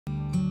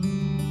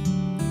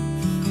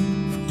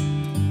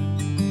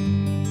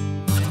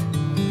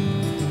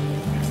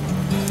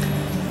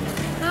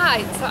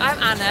Hi, so I'm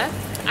Anna.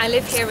 I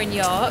live here in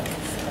York,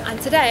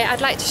 and today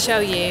I'd like to show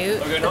you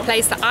the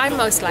place that I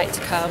most like to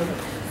come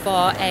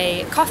for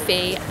a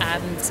coffee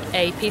and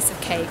a piece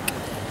of cake.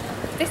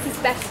 This is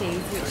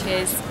Betty's, which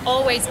is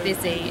always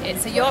busy.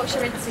 It's a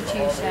Yorkshire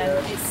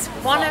institution. It's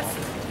one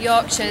of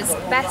Yorkshire's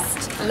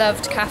best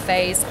loved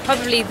cafes,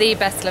 probably the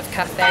best loved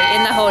cafe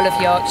in the whole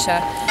of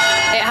Yorkshire.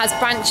 It has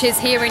branches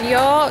here in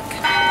York,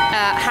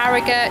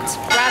 Harrogate,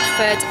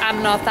 Bradford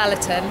and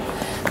Northallerton.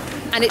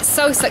 And it's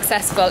so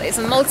successful. It's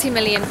a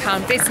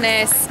multi-million-pound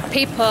business.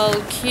 People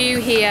queue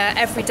here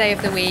every day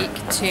of the week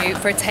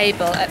for a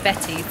table at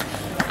Betty's.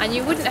 And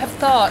you wouldn't have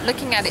thought,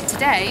 looking at it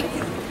today,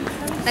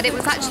 that it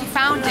was actually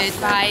founded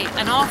by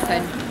an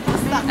orphan,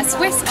 a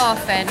Swiss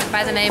orphan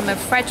by the name of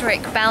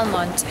Frederick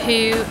Belmont,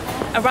 who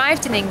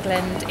arrived in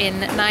England in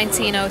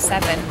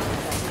 1907.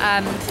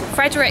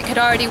 Frederick had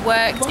already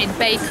worked in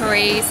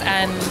bakeries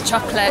and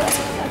chocolate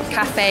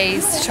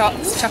cafes,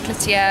 shops,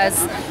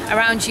 chocolatiers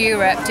around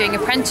Europe doing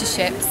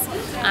apprenticeships,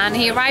 and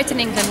he arrived in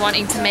England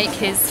wanting to make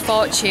his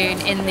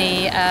fortune in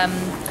the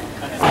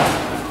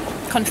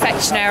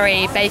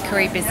confectionery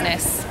bakery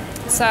business.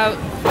 So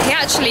he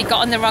actually got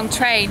on the wrong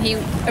train. He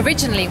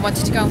originally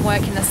wanted to go and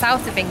work in the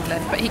south of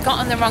England, but he got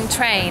on the wrong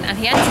train and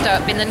he ended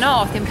up in the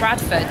north in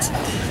Bradford.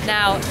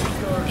 Now,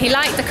 he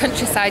liked the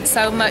countryside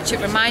so much, it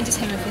reminded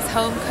him of his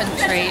home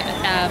country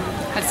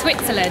of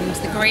Switzerland,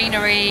 the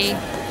greenery,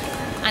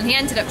 and he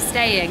ended up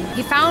staying.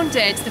 He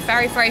founded the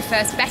very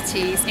first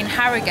Betty's in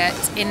Harrogate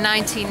in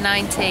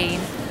 1919,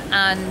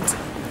 and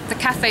the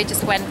cafe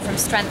just went from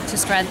strength to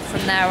strength from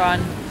there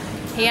on.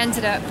 He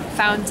ended up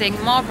founding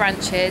more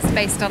branches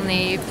based on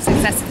the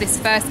success of this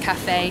first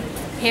cafe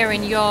here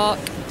in York,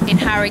 in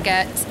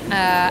Harrogate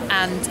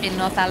and in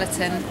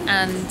Northallerton.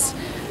 And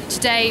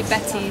today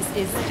Betty's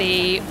is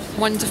the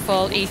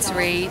wonderful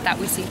eatery that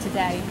we see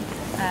today.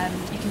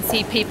 You can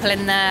see people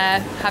in there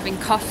having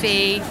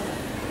coffee,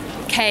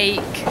 cake.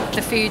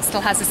 The food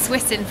still has a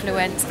Swiss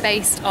influence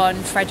based on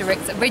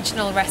Frederick's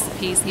original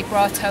recipes he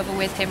brought over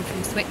with him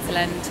from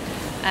Switzerland.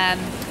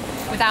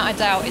 Without a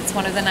doubt, it's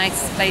one of the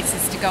nicest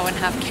places to go and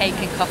have cake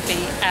and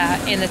coffee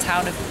in the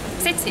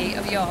city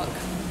of York.